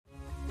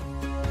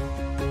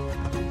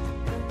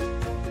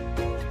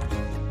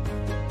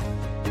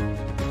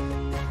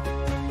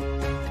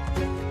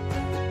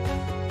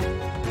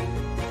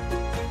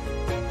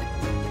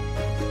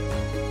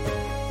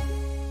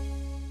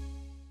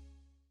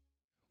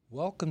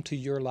Welcome to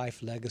Your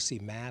Life Legacy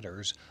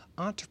Matters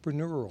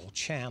entrepreneurial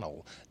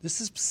channel. This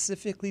is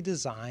specifically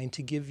designed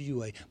to give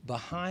you a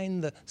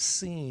behind the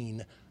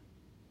scene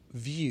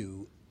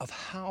view of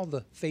how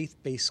the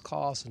Faith-Based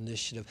Cause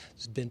Initiative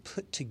has been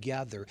put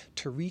together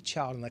to reach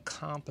out and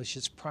accomplish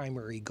its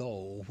primary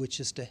goal, which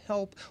is to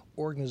help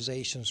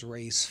organizations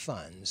raise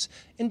funds.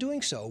 In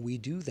doing so, we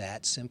do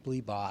that simply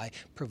by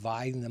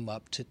providing them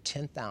up to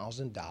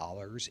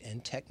 $10,000 in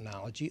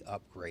technology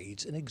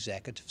upgrades and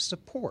executive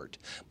support,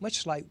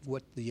 much like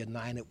what the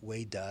United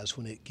Way does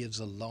when it gives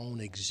a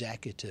loan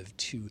executive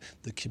to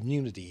the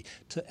community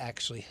to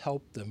actually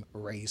help them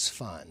raise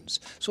funds.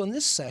 So in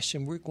this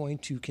session, we're going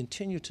to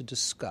continue to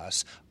discuss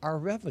our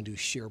revenue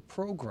share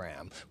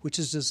program, which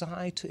is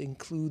designed to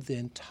include the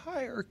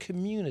entire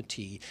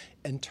community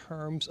in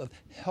terms of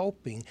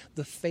helping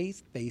the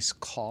faith-based,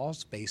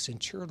 cause-based,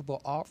 and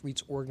charitable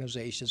outreach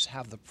organizations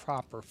have the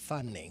proper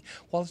funding,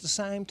 while at the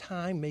same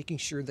time making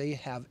sure they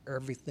have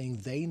everything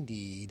they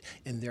need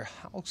in their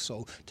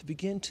household to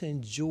begin to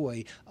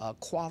enjoy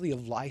quality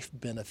of life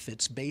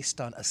benefits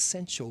based on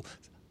essential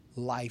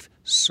life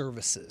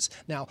services.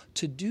 Now,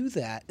 to do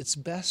that, it's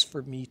best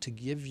for me to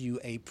give you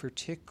a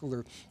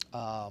particular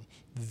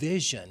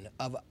vision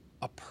of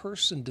a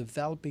person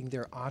developing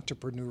their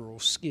entrepreneurial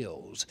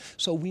skills.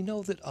 So we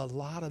know that a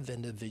lot of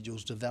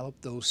individuals develop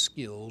those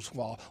skills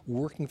while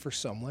working for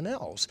someone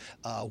else.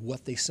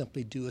 What they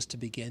simply do is to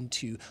begin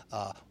to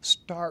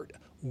start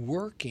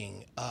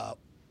working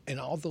and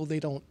although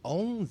they don't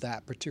own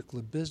that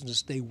particular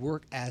business, they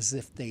work as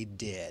if they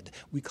did.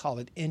 We call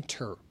it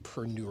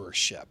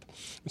entrepreneurship.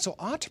 And so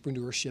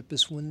entrepreneurship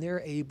is when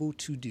they're able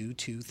to do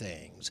two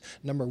things.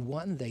 Number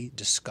one, they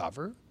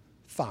discover,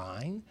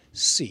 find,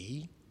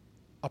 see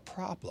a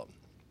problem.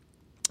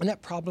 And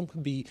that problem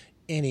could be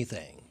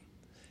anything.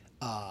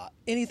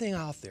 Anything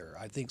out there.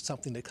 I think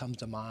something that comes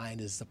to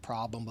mind is the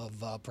problem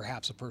of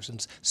perhaps a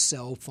person's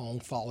cell phone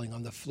falling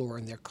on the floor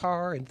in their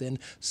car, and then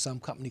some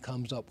company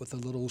comes up with a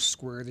little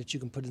square that you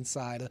can put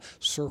inside a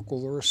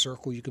circle, or a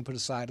circle you can put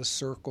inside a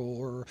circle,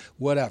 or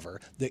whatever,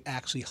 that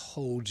actually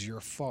holds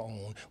your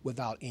phone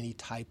without any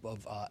type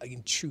of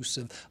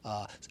intrusive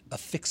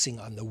affixing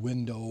on the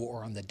window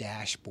or on the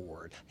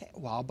dashboard.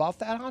 Well, about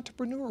that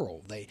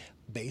entrepreneurial? They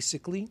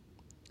basically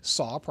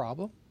saw a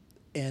problem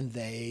and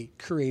they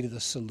created a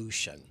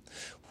solution.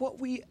 What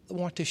we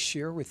want to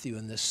share with you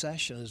in this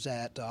session is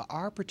that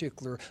our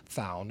particular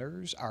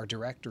founders, our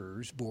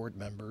directors, board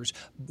members,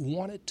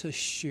 wanted to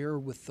share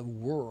with the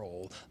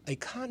world a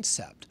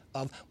concept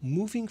of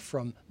moving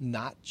from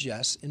not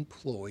just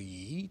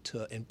employee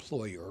to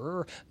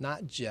employer,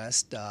 not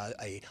just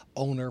a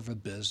owner of a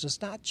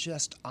business, not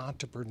just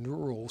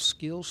entrepreneurial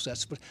skill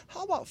sets, but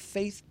how about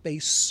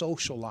faith-based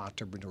social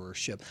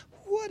entrepreneurship?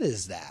 What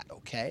is that,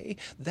 okay?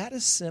 That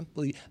is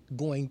simply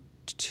going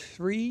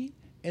 3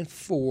 and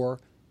 4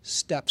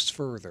 steps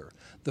further.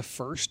 The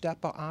first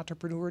step an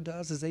entrepreneur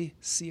does is they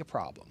see a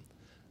problem.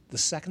 The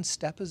second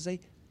step is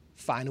they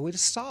find a way to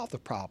solve the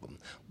problem.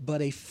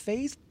 But a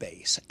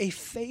faith-based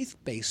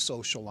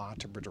social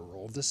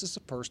entrepreneur, this is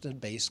a person that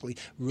basically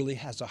really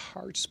has a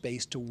heart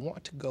space to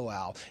want to go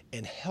out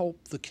and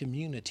help the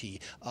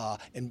community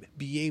and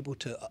be able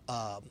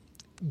to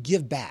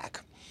give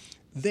back.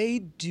 They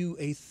do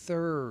a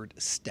third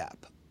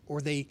step, or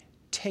they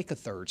take a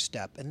third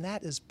step, and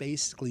that is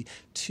basically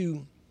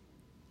to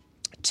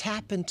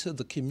tap into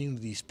the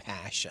community's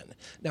passion.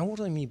 Now, what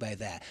do I mean by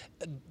that?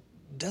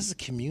 Does the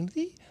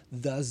community,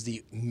 does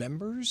the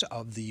members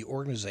of the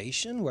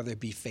organization, whether it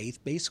be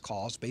faith-based,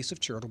 cause-based, or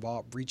charitable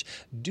outreach,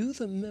 do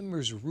the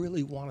members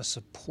really want to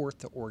support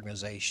the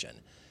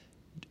organization?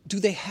 Do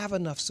they have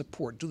enough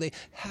support? Do they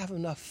have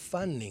enough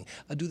funding?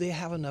 Do they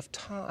have enough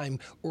time?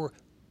 Or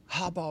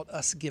how about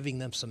us giving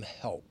them some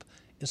help?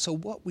 And so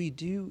what we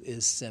do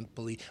is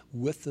simply,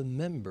 with the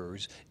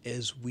members,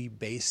 is we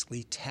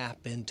basically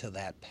tap into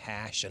that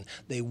passion.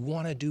 They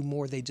want to do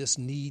more. They just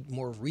need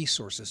more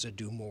resources to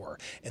do more.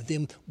 And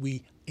then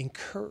we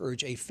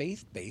encourage a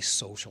faith-based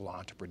social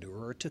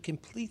entrepreneur to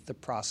complete the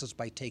process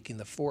by taking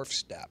the fourth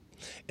step.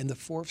 And the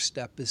fourth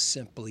step is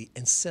simply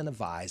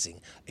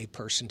incentivizing a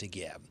person to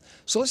give.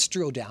 So let's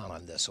drill down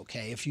on this,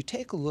 okay? If you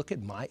take a look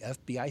at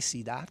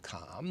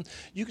myfbic.com,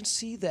 you can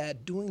see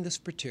that during this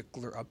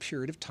particular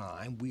period of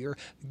time, we are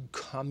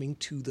coming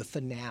to the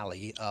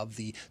finale of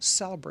the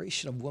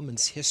celebration of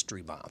Women's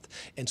History Month.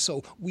 And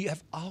so we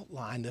have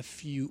outlined a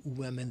few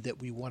women that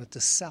we wanted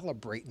to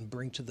celebrate and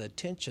bring to the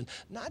attention,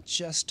 not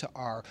just to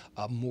our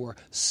more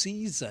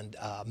seasoned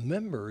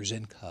members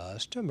and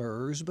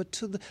customers, but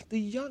to the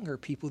younger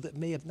people that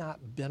may have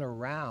not been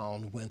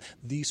around when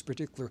these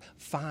particular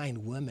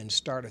fine women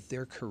started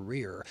their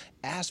career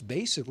as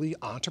basically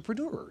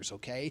entrepreneurs,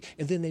 okay?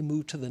 And then they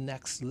moved to the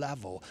next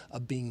level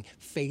of being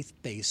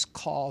faith-based,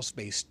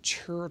 cause-based,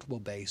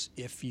 charitable-based,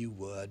 if you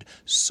would,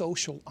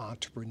 social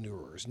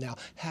entrepreneurs. Now,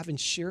 having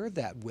shared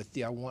that with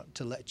you, I want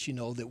to let you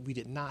know that we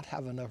did not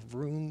have enough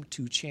room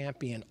to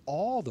champion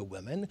all the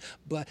women,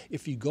 but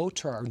if you go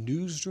to our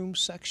newsroom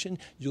section,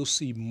 you'll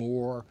see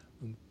more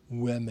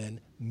women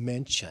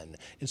mention.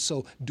 And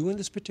so during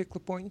this particular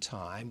point in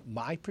time,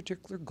 my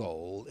particular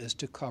goal is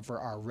to cover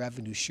our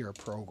revenue share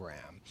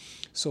program.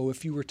 So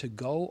if you were to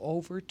go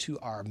over to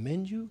our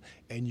menu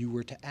and you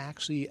were to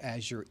actually,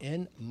 as you're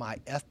in my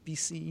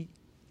FBCI.com,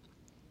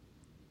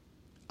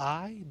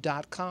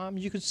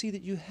 you can see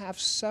that you have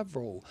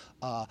several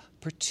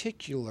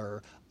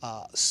particular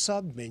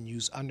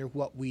sub-menus under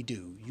what we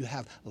do. You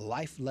have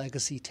Life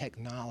Legacy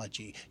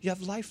Technology. You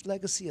have Life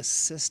Legacy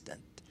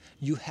Assistant.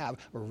 You have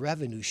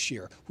revenue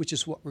share, which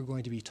is what we're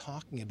going to be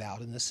talking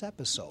about in this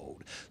episode.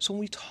 So when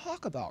we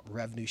talk about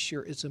revenue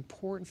share, it's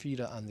important for you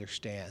to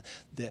understand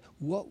that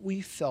what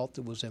we felt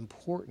that was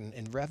important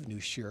in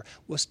revenue share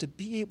was to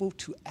be able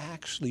to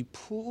actually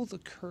pull the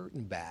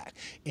curtain back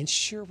and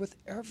share with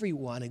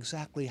everyone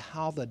exactly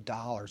how the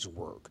dollars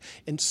work.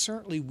 And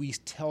certainly we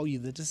tell you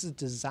that this is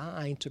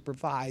designed to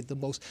provide the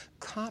most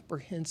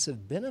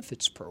comprehensive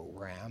benefits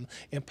program,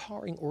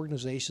 empowering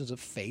organizations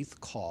of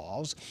faith,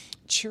 cause,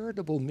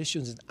 charitable missions,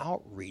 and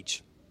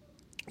outreach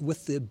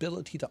with the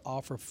ability to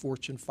offer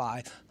Fortune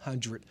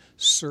 500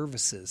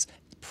 services,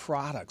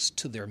 products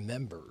to their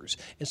members.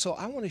 And so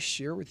I want to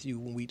share with you,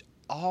 when we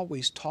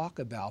always talk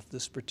about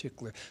this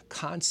particular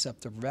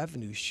concept of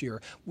revenue share,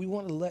 we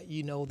want to let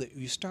you know that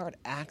you start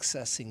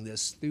accessing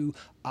this through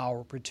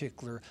our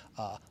particular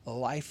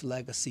Life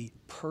Legacy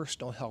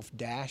Personal Health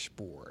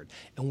Dashboard.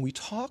 And when we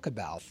talk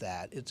about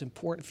that, it's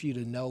important for you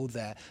to know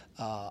that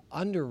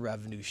under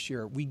revenue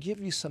share, we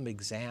give you some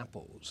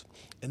examples.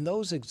 And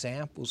those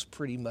examples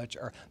pretty much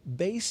are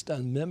based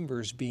on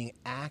members being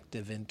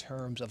active in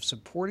terms of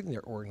supporting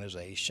their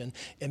organization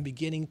and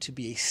beginning to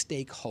be a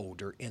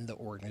stakeholder in the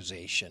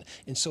organization.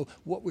 And so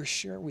what we're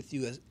sharing with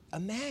you is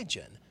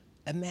imagine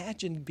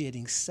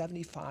getting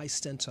 75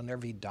 cents on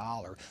every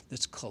dollar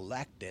that's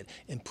collected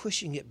and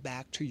pushing it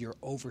back to your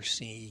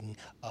overseeing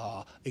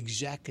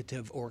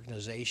executive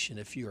organization,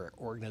 if you're an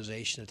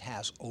organization that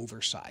has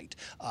oversight,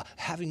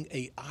 having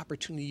an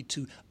opportunity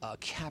to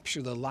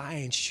capture the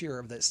lion's share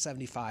of that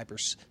 75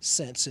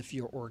 cents if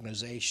you're an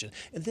organization.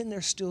 And then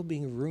there's still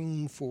being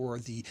room for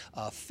the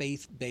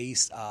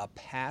faith-based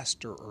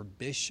pastor or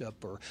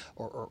bishop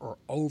or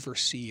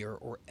overseer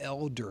or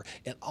elder,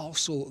 and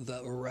also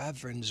the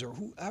reverends or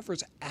whoever's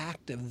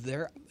active,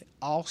 they're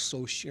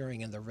also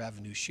sharing in the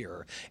revenue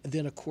share. And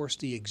then, of course,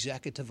 the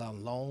executive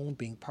on loan,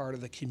 being part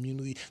of the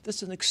community,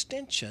 that's an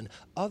extension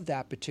of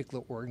that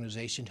particular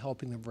organization,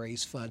 helping them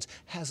raise funds,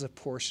 has a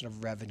portion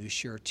of revenue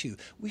share too.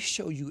 We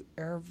show you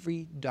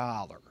every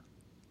dollar,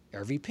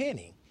 every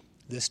penny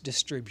that's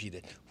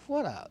distributed.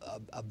 What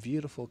a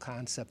beautiful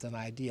concept and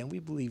idea, and we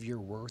believe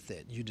you're worth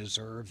it. You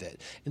deserve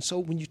it. And so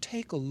when you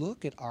take a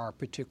look at our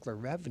particular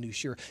revenue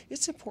share,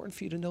 it's important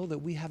for you to know that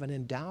we have an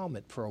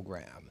endowment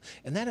program.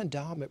 And that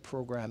endowment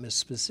program is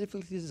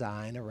specifically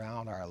designed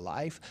around our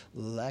Life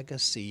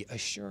Legacy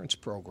Assurance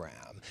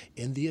Program.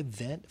 In the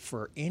event,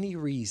 for any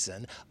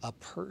reason, a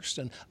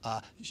person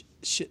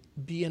should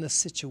be in a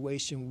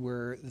situation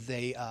where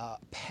they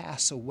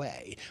pass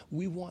away,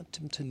 we want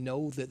them to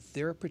know that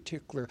their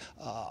particular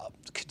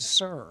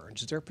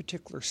concerns, their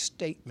particular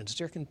statements,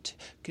 their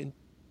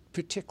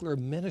particular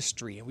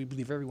ministry, and we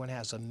believe everyone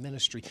has a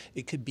ministry.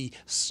 It could be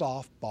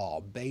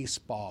softball,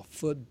 baseball,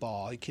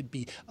 football. It could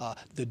be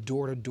the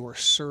door-to-door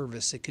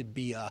service. It could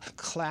be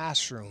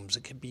classrooms.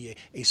 It could be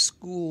a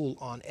school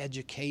on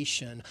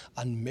education,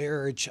 on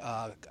marriage,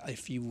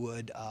 if you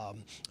would,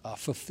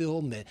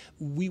 fulfillment.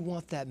 We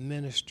want that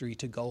ministry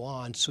to go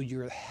on, so you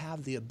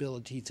have the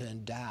ability to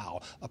endow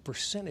a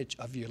percentage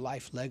of your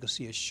Life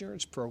Legacy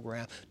Assurance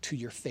Program to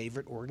your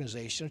favorite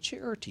organization or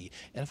charity.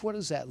 And what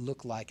does that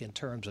look like in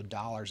terms of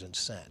dollars and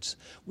cents?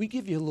 We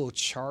give you a little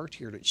chart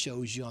here that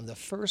shows you on the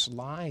first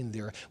line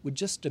there, with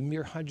just a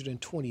mere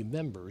 120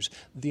 members,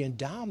 the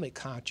endowment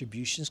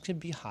contributions can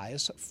be high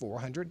as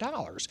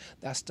 $400.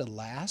 That's the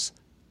last,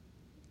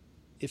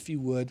 if you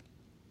would,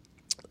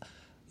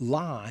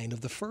 line of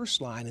the first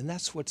line, and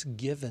that's what's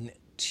given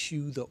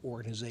to the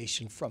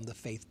organization from the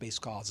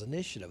Faith-Based Cause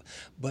Initiative.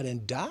 But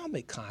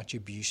endowment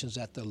contributions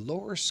at the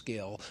lower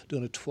scale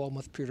during a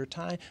 12-month period of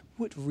time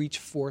would reach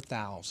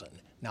 $4,000.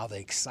 Now, the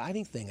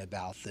exciting thing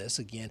about this,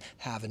 again,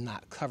 having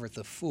not covered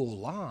the full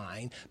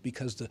line,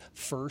 because the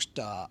first,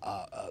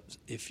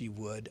 if you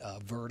would,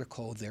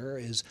 vertical there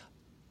is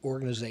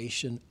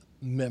organization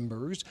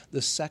members.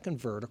 The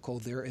second vertical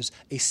there is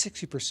a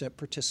 60%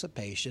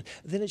 participation.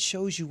 Then it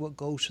shows you what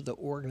goes to the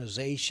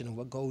organization and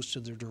what goes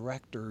to the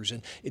directors,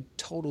 and it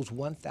totals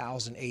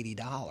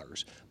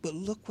 $1,080. But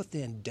look what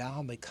the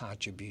endowment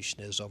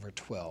contribution is over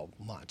 12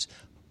 months,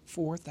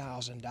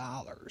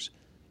 $4,000.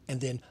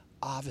 And then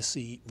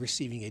obviously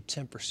receiving a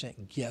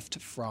 10% gift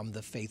from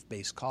the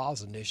Faith-Based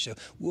Cause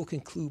Initiative, we'll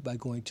conclude by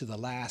going to the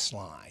last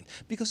line.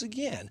 Because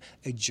again,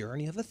 a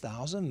journey of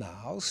 1,000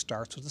 miles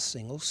starts with a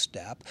single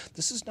step.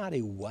 This is not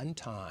a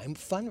one-time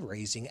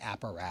fundraising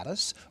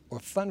apparatus or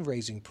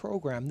fundraising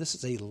program. This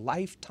is a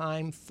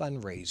lifetime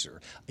fundraiser,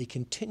 a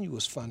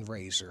continuous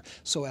fundraiser.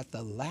 So at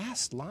the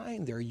last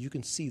line there, you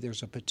can see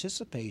there's a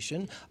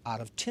participation.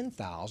 Out of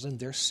 10,000,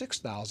 there's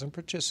 6,000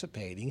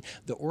 participating.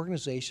 The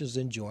organization is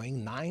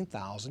enjoying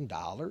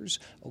 $9,000.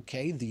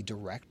 Okay, the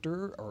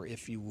director, or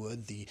if you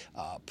would, the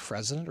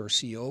president or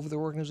CEO of the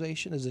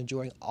organization is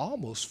enjoying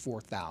almost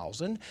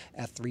 4,000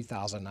 at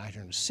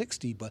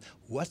 3,960. But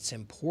what's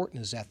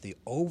important is that the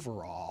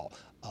overall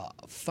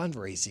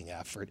fundraising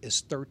effort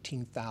is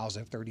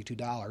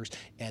 $13,032.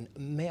 And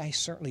may I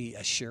certainly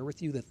share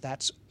with you that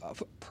that's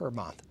per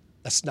month.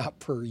 That's not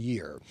per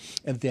year.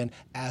 And then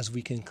as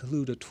we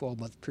conclude a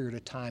 12-month period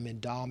of time,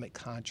 endowment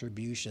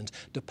contributions,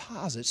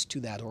 deposits to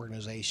that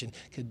organization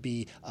could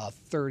be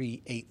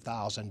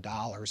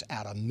 $38,000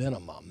 at a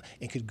minimum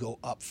and could go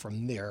up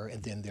from there.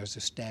 And then there's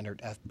a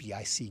standard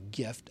FBIC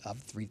gift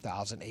of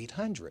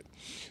 $3,800.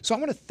 So I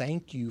want to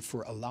thank you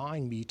for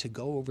allowing me to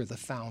go over the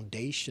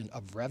foundation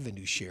of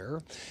revenue share.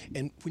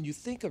 And when you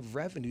think of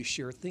revenue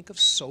share, think of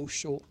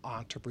social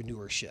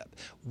entrepreneurship.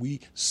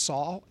 We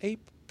saw a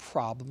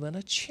problem and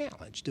a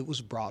challenge that was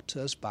brought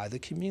to us by the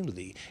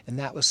community, and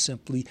that was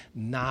simply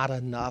not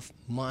enough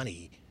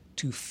money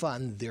to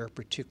fund their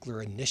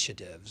particular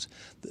initiatives.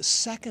 The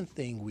second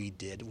thing we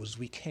did was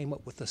we came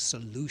up with a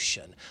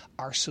solution.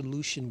 Our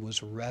solution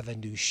was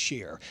revenue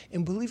share.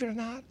 And believe it or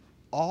not,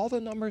 all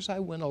the numbers I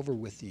went over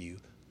with you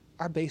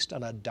are based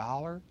on a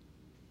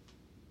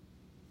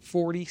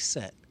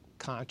 $1.40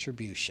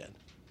 contribution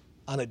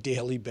on a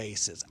daily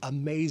basis.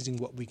 Amazing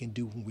what we can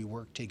do when we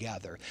work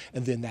together.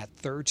 And then that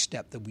third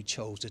step that we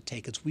chose to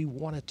take is we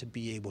wanted to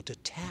be able to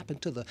tap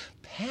into the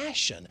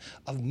passion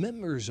of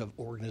members of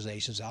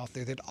organizations out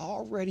there that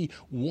already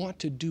want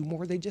to do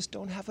more. They just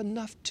don't have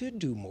enough to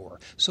do more.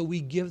 So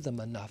we give them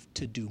enough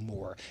to do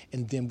more.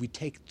 And then we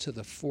take to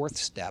the fourth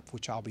step,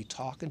 which I'll be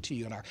talking to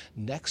you in our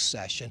next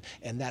session,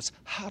 and that's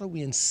how do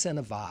we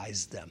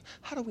incentivize them?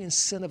 How do we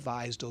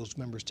incentivize those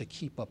members to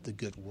keep up the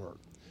good work?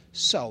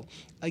 So,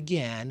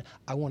 again,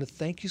 I want to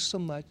thank you so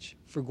much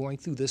for going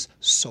through this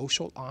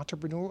social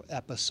entrepreneur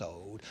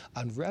episode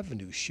on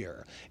revenue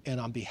share. And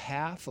on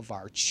behalf of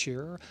our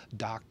chair,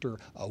 Dr.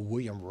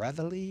 William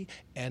Reveley,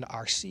 and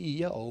our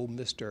CEO,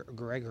 Mr.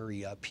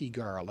 Gregory P.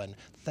 Garland,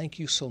 thank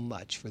you so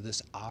much for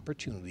this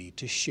opportunity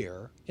to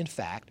share, in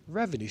fact,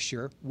 revenue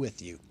share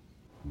with you.